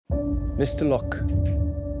Mr. Locke,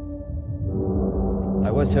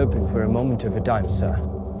 I was hoping for a moment of a dime, sir.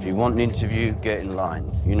 If you want an interview, get in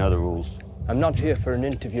line. You know the rules. I'm not here for an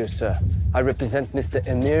interview, sir. I represent Mr.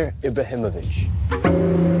 Emir Ibrahimovic.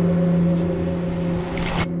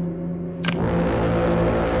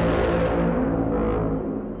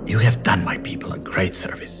 You have done my people a great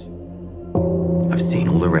service. I've seen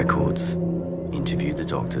all the records, interviewed the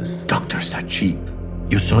doctors. Doctors are cheap.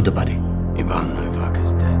 You saw the body. Ivan Novak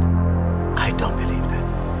is dead. I don't believe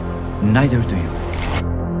that. Neither do you.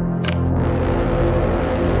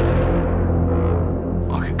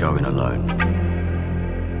 I could go in alone.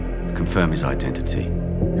 Confirm his identity.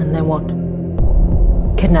 And then what?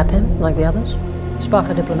 Kidnap him, like the others? Spark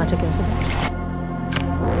a diplomatic incident?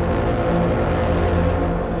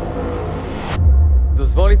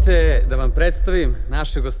 Dozvolite da vam predstavim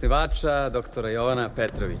našeg osnivača, doktora Jovana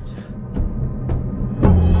Petrovića.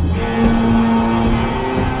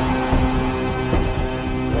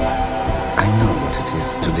 I know what it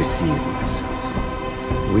is to deceive myself.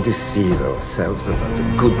 We deceive ourselves about the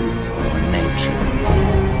goodness of our nature,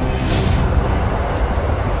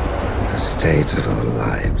 the state of our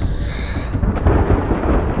lives.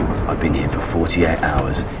 I've been here for 48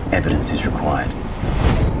 hours. Evidence is required.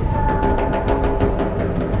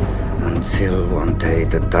 Until one day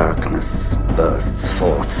the darkness bursts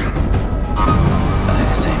forth. Are they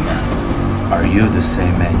the same man? Are you the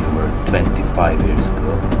same man you were 25 years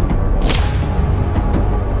ago?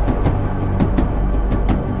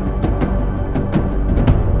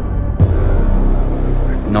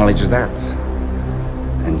 Acknowledge that,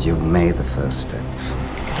 and you've made the first step.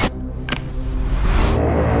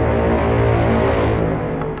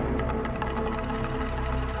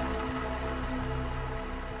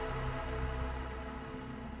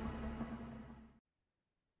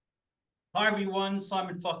 Hi everyone,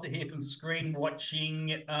 Simon Foster here from Screen Watching.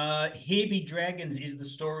 Here Be Dragons is the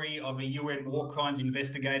story of a UN war crimes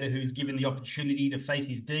investigator who's given the opportunity to face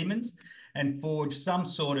his demons and forge some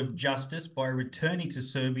sort of justice by returning to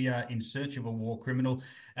Serbia in search of a war criminal.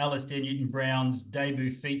 Alastair Newton Brown's debut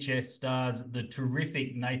feature stars the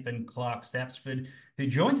terrific Nathan Clark Sapsford, who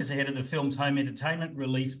joins us ahead of the film's home entertainment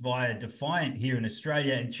release via Defiant here in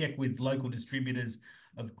Australia and check with local distributors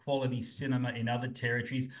of quality cinema in other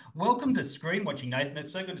territories. Welcome to Screen Watching, Nathan.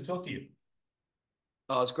 It's so good to talk to you.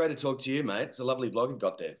 Oh, it's great to talk to you, mate. It's a lovely blog you've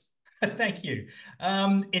got there. Thank you.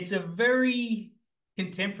 It's a very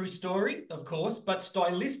contemporary story, of course, but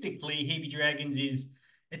stylistically, Here Be Dragons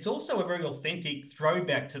it's also a very authentic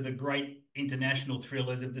throwback to the great international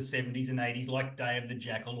thrillers of the 70s and 80s, like Day of the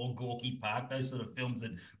Jackal or Gorky Park, those sort of films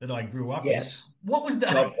that I grew up in. What was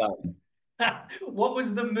the what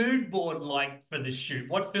was the mood board like for the shoot?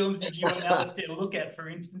 What films did you and Alastair look at for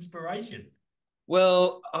inspiration?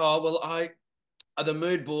 Well, the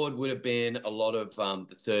mood board would have been a lot of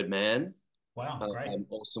The Third Man. Wow, great.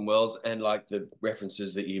 Orson Welles, and like the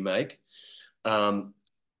references that you make.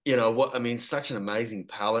 You know what I mean? Such an amazing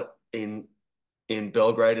palette in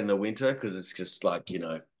Belgrade in the winter, because it's just like, you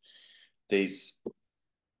know, these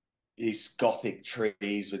Gothic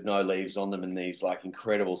trees with no leaves on them and these like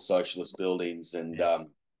incredible socialist buildings. And I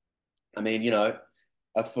mean, you know,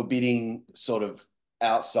 a forbidding sort of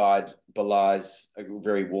outside belies a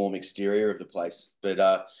very warm exterior of the place.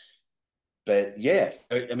 But yeah,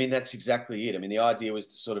 I mean, that's exactly it. I mean, the idea was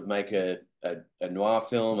to sort of make a noir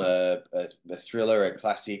film, a thriller, a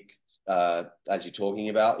classic, as you're talking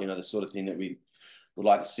about, you know, the sort of thing that we would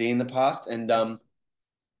like to see in the past. And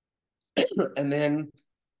and then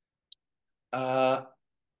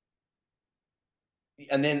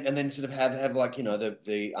sort of have like, you know,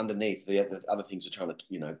 the underneath the other things we're trying to,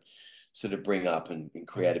 you know, sort of bring up and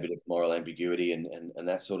create a bit of moral ambiguity and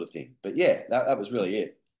that sort of thing. But yeah, that was really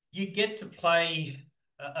it. You get to play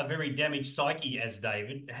a very damaged psyche as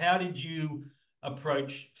David. How did you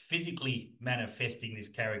approach physically manifesting this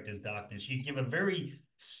character's darkness? You give a very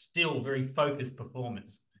still, very focused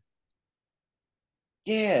performance.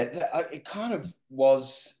 Yeah, it kind of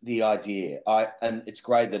was the idea. And it's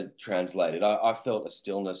great that it translated. I felt a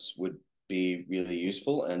stillness would be really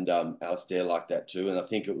useful, and Alastair liked that too. And I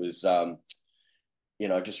think it was, you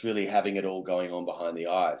know, just really having it all going on behind the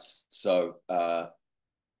eyes. So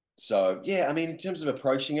yeah, I mean, in terms of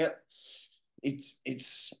approaching it, it's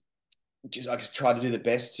just, I just tried to do the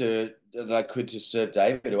best that I could to serve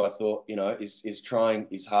David, who I thought, you know, is trying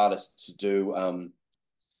his hardest to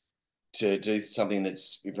do something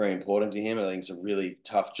that's very important to him. I think it's a really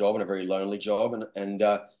tough job and a very lonely job, and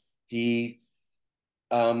he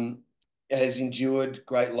has endured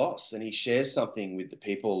great loss, and he shares something with the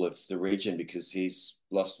people of the region because he's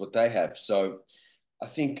lost what they have. So I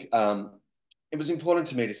think it was important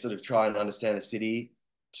to me to sort of try and understand the city.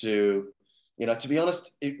 To, to be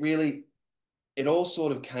honest, it all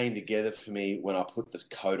sort of came together for me when I put the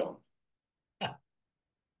coat on.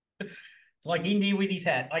 It's like Indy with his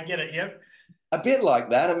hat. I get it. Yep. A bit like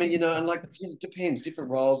that. I mean, and like, it depends. Different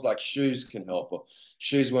roles, like shoes can help, or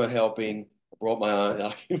shoes weren't helping. I brought my own.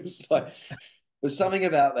 Like, it was like, there's something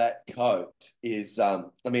about that coat is, I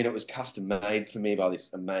mean, it was custom made for me by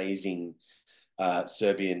this amazing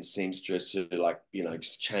Serbian seamstress who, like,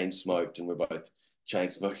 just chain smoked, and we're both chain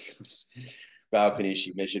smoking this balcony.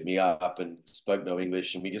 She measured me up and spoke no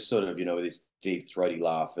English, and we just sort of, with this deep throaty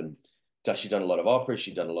laugh. And she'd done a lot of opera.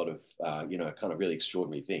 She'd done a lot of, kind of really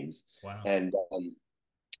extraordinary things. Wow. And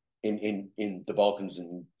in the Balkans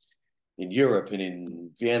and in Europe and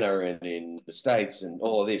in Vienna and in the States and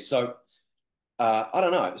all of this. So I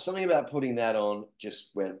don't know. Something about putting that on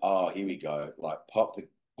just went, oh, here we go. Like pop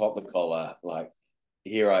the collar. Like,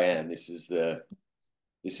 here I am. This is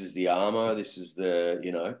the armor. This is the,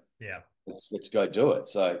 Yeah. Let's go do it.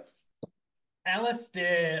 So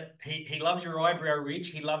Alastair, he loves your eyebrow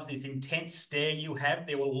ridge. He loves this intense stare you have.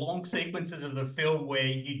 There were long sequences of the film where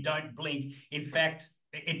you don't blink. In fact,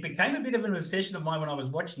 it became a bit of an obsession of mine when I was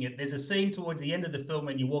watching it. There's a scene towards the end of the film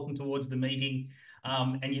when you're walking towards the meeting,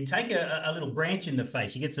 and you take a little branch in the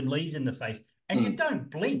face. You get some leaves in the face, and you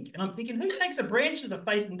don't blink. And I'm thinking, who takes a branch to the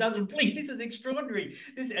face and doesn't blink? This is extraordinary.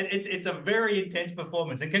 It's a very intense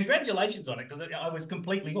performance, and congratulations on it, because I was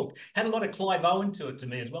completely hooked. Had a lot of Clive Owen to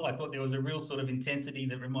me as well. I thought there was a real sort of intensity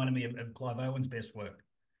that reminded me of Clive Owen's best work.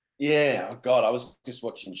 yeah, oh God, I was just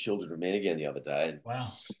watching Children of Men again the other day, and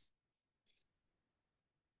Wow.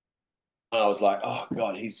 I was like, oh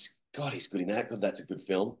God, he's good in that. God, that's a good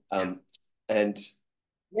film. And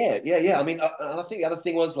yeah. I mean, I think the other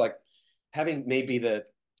thing was like having me be that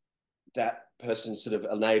person sort of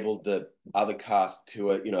enabled the other cast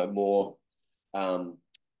who are, more,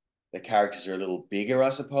 the characters are a little bigger,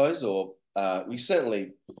 I suppose, or we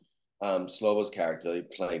certainly, Slobo's character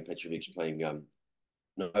playing Petrovic, playing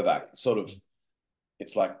Novak, sort of,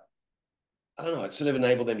 it's like, I don't know, it sort of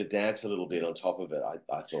enabled them to dance a little bit on top of it. I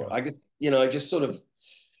thought, Sure. I could, just sort of,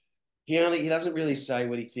 he doesn't really say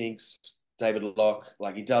what he thinks. David Locke,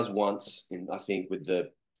 like he does once, I think with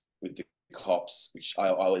the cops, which I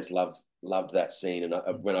always loved that scene. And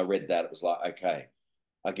when I read that, it was like, okay,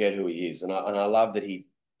 I get who he is, and I love that he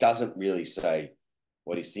doesn't really say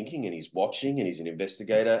what he's thinking, and he's watching, and he's an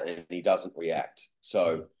investigator, and he doesn't react.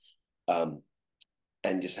 So,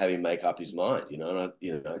 and just have him make up his mind, and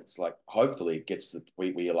it's like, hopefully it gets to the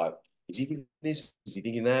point where you're like, is he thinking this? Is he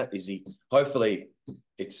thinking that? Is he? Hopefully,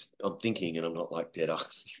 I'm thinking, and I'm not like dead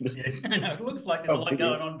ass. Yeah, no, it looks like there's a lot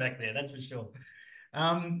going on back there. That's for sure.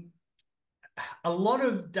 A lot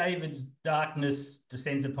of David's darkness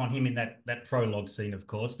descends upon him in that prologue scene, of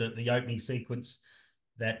course, the opening sequence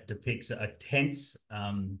that depicts a tense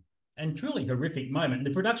and truly horrific moment.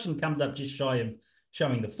 The production comes up just shy of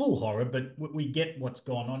showing the full horror, but we get what's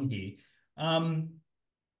gone on here.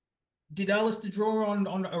 Did Alastair draw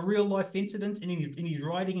on a real life incident in his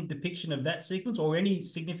writing and depiction of that sequence, or any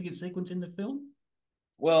significant sequence in the film?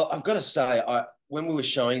 Well, I've got to say, when we were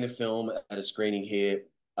showing the film at a screening here,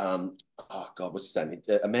 oh God, what's his name?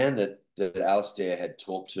 A man that Alastair had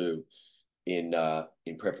talked to in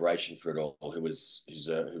preparation for it all, who's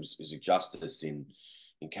a justice in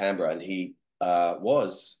Canberra, and he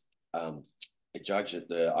was a judge at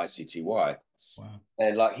the ICTY. Wow.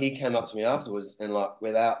 And like he came up to me afterwards, and like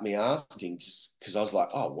without me asking, just because I was like,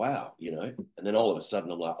 oh wow, and then all of a sudden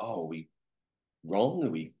I'm like, oh, are we wrong? Are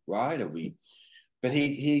we right? Are we? But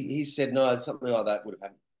he said no, something like that would have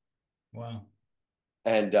happened. Wow.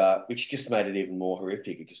 And which just made it even more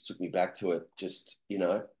horrific. It just took me back to it, just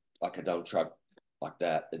like a dump truck like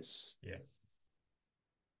that. It's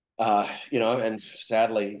and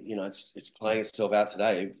sadly, it's playing itself out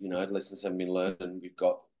today. Lessons haven't been learned, and we've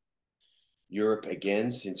got Europe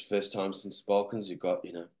again since first time since Balkans. You've got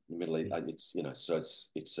the Middle East. It's so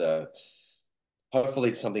it's hopefully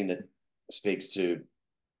it's something that speaks to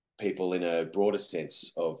people in a broader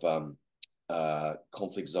sense of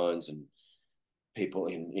conflict zones and people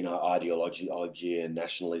in ideology and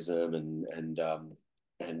nationalism and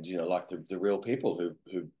like the real people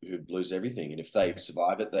who lose everything, and if they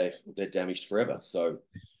survive it, they're damaged forever. So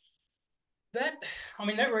that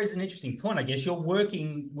raised an interesting point. I guess you're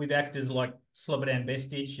working with actors like Slobodan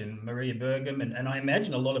Bestic and Maria Bergam, and I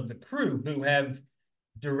imagine a lot of the crew who have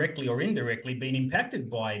directly or indirectly been impacted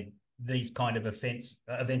by these kind of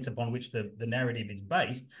events upon which the narrative is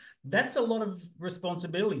based. That's a lot of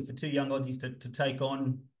responsibility for two young Aussies to take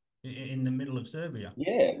on in the middle of Serbia.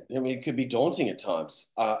 Yeah, I mean, it could be daunting at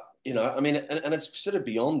times. you know, I mean, and it's sort of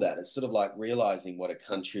beyond that. It's sort of like realizing what a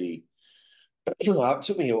country, you know, it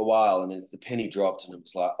took me a while, and then the penny dropped, and it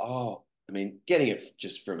was like, oh, I mean, getting it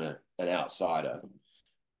just from an outsider,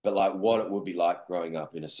 but like what it would be like growing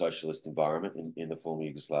up in a socialist environment in the former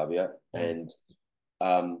Yugoslavia,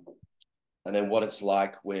 um, and then what it's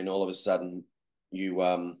like when all of a sudden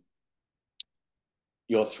you're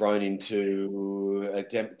thrown into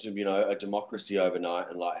a democracy overnight,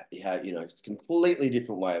 and like you had, you know, it's a completely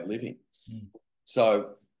different way of living.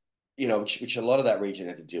 So, you know, which a lot of that region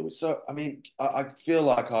had to deal with. So, I mean, I feel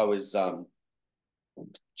like I was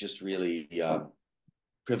just really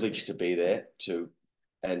privileged to be there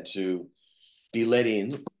and to be let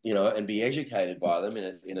in, you know, and be educated by them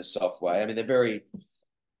in a soft way. I mean,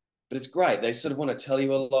 but it's great. They sort of want to tell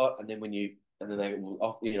you a lot, and then you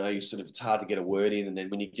know, you sort of, it's hard to get a word in, and then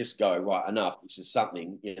when you just go, right, enough, this is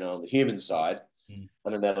something, you know, on the human side, and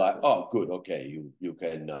then they're like, oh, good, okay, you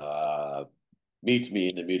can meet me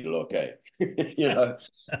in the middle, okay, you know,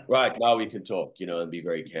 right, now we can talk, you know, and be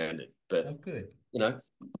very candid. But good. You know,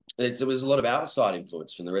 there was a lot of outside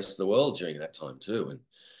influence from the rest of the world during that time too,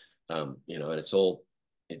 and you know, and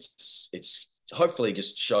it's hopefully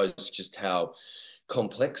just shows just how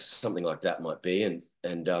complex something like that might be, and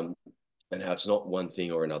how it's not one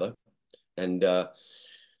thing or another, and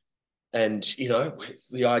you know,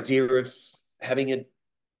 the idea of having a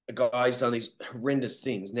guy who's done these horrendous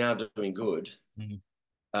things now doing good,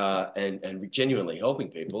 and genuinely helping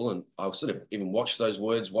people, and I sort of even watched those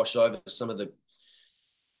words wash over some of the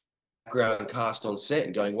background cast on set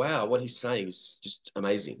and going, wow, what he's saying is just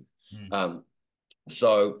amazing.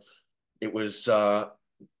 So it was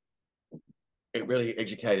it really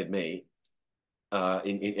educated me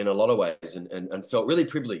in a lot of ways, and felt really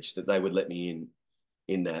privileged that they would let me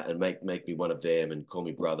in that and make me one of them and call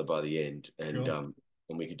me brother by the end, and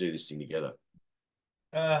and we could do this thing together.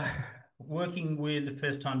 Working with the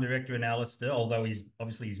first-time director in Alastair, although his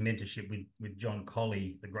mentorship with John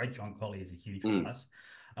Colley, the great John Colley, is a huge plus.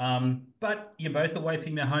 But you're both away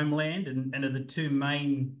from your homeland, and are the two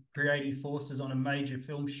main creative forces on a major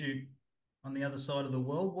film shoot on the other side of the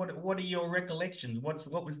world. What are your recollections?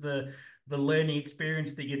 What was the learning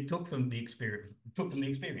experience that you took from the experience?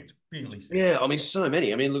 Really said. Yeah, I mean, so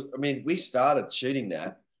many. I mean, look, I mean, we started shooting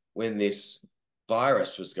that when this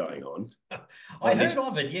virus was going on. I heard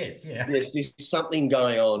of it. Yes, yeah. There's something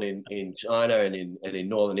going on in China and in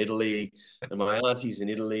northern Italy, and my auntie's in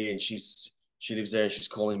Italy, and she lives there, and she's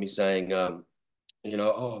calling me saying, you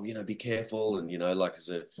know, oh, you know, be careful, and you know, like as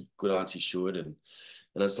a good auntie should, and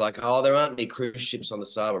it's like, oh, there aren't any cruise ships on the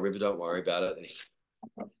Sava River, don't worry about it.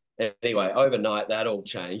 Anyway, overnight that all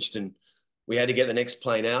changed, and we had to get the next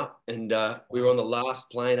plane out, and we were on the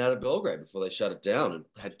last plane out of Belgrade before they shut it down, and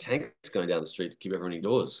had tanks going down the street to keep everyone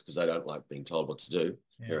indoors because they don't like being told what to do.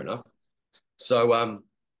 Yeah. Fair enough. So,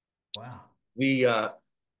 wow, we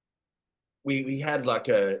had like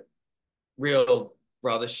a real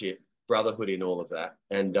brotherhood in all of that,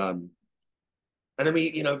 and then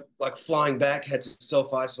we, you know, like flying back, had to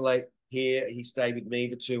self-isolate here. He stayed with me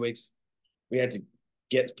for 2 weeks. We had to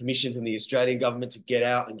get permission from the Australian government to get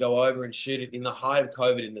out and go over and shoot it in the height of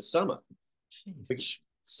COVID in the summer. Jeez.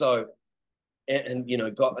 You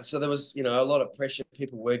know, so there was, you know, a lot of pressure.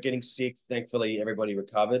 People were getting sick. Thankfully, everybody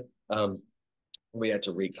recovered. We had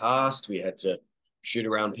to recast. We had to shoot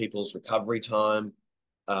around people's recovery time.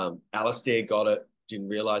 Alastair got it, didn't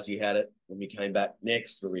realize he had it. When we came back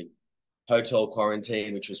next, we were in hotel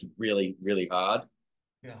quarantine, which was really, really hard.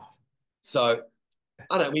 Yeah. So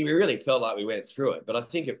I don't know, we really felt like we went through it, but I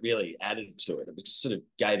think it really added to it. It just sort of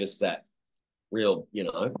gave us that real, you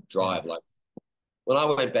know, drive. Like when I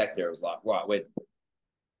went back there, it was like, right,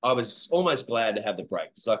 I was almost glad to have the break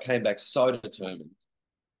because I came back so determined.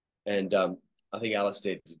 And I think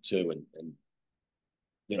Alastair did too. And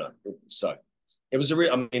you know, so it was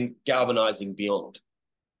galvanizing beyond.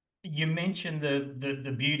 You mentioned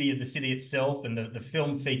the beauty of the city itself, and the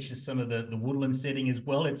film features some of the woodland setting as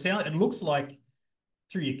well. It looks like,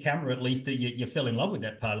 through your camera at least, that you fell in love with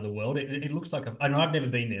that part of the world. It looks like and I've never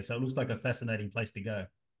been there, so it looks like a fascinating place to go.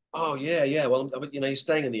 Oh yeah. Well, you know, you're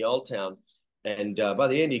staying in the old town, and by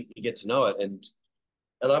the end you get to know it, and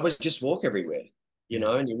I would just walk everywhere, you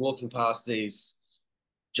know, and you're walking past these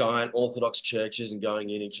giant Orthodox churches and going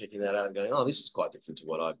in and checking that out and going, oh, this is quite different to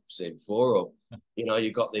what I've seen before. Or, you know,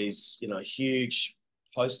 you've got these, you know, huge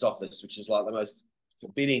post office, which is like the most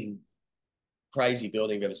forbidding, crazy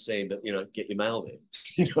building I've ever seen, but, you know, get your mail there,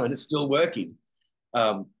 you know, and it's still working.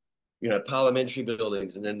 You know, parliamentary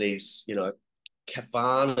buildings, and then these, you know,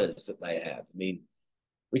 kafanas that they have. I mean,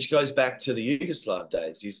 which goes back to the Yugoslav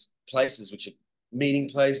days, these places which are meeting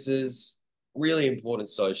places, really important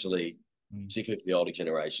socially, particularly for the older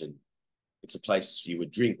generation. It's a place you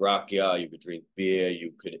would drink rakia, you could drink beer,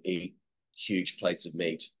 you could eat huge plates of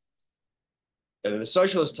meat. And in the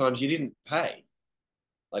socialist times, you didn't pay.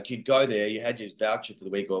 Like you'd go there, you had your voucher for the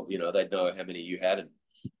week, or they'd know how many you had, and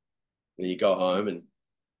then you go home, and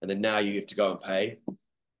then now you have to go and pay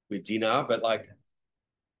with dinner. But like,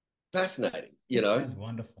 fascinating, Sounds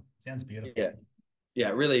wonderful. Sounds beautiful. Yeah,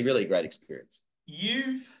 really, really great experience.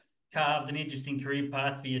 You've carved an interesting career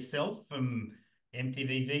path for yourself, from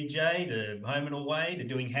MTV VJ to Home and Away to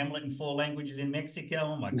doing Hamlet in 4 languages in Mexico.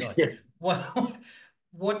 Oh my God. Well,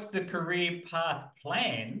 what's the career path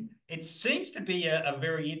plan? It seems to be a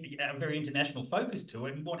very international focus to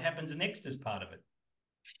it. And what happens next as part of it?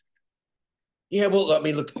 Yeah, well, I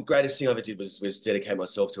mean, look, the greatest thing I ever did was dedicate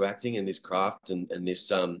myself to acting and this craft and this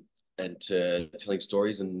and to telling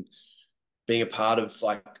stories and being a part of,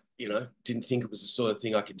 like, didn't think it was the sort of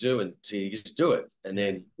thing I could do until you just do it. And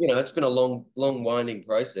then, it's been a long winding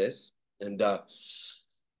process. And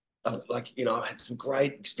I've had some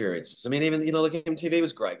great experiences. I mean, even, like MTV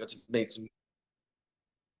was great. Got to meet some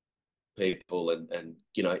people and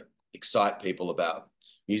excite people about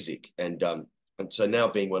music. And so now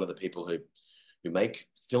being one of the people who make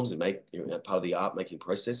films and make part of the art making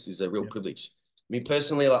process is a real privilege. I mean,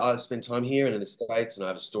 personally, I spend time here and in the States, and I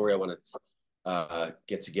have a story I want to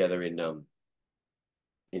get together in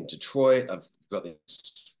Detroit. I've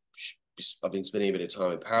been spending a bit of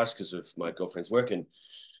time in Paris because of my girlfriend's work, and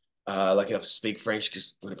lucky enough to speak French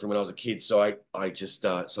from when I was a kid. So I just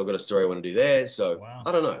so I've got a story I want to do there. So wow.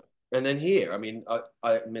 I don't know. And then here, I mean,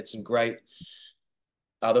 I met some great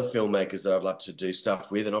other filmmakers that I'd love to do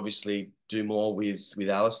stuff with, and obviously do more with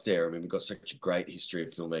Alastair. I mean, we've got such a great history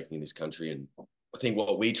of filmmaking in this country, and I think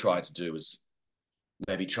what we tried to do was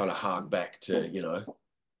maybe trying to hark back to,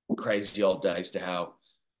 crazy old days to how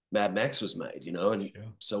Mad Max was made, and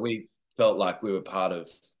so we felt like we were part of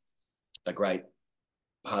a great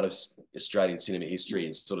part of Australian cinema history,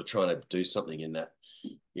 and sort of trying to do something in that,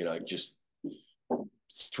 just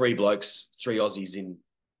 3 blokes, 3 Aussies in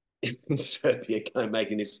Serbia kind of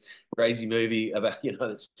making this crazy movie about,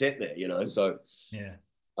 that's set there, so yeah.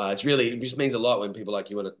 It just means a lot when people like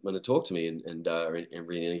you want to talk to me and are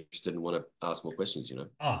really interested and want to ask more questions,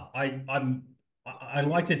 Oh, I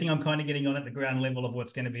like to think I'm kind of getting on at the ground level of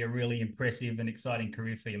what's going to be a really impressive and exciting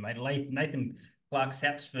career for you, mate. Nathan Clark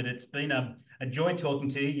Sapsford, it's been a joy talking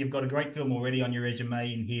to you. You've got a great film already on your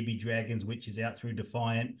resume in Here Be Dragons, which is out through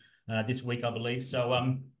Defiant this week, I believe.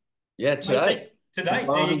 So, yeah, today. Today,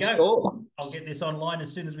 there you go. I'll get this online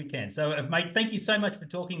as soon as we can. So, mate, thank you so much for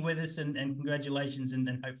talking with us, and congratulations, and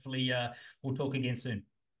hopefully we'll talk again soon.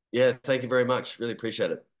 Yeah, thank you very much. Really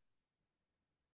appreciate it.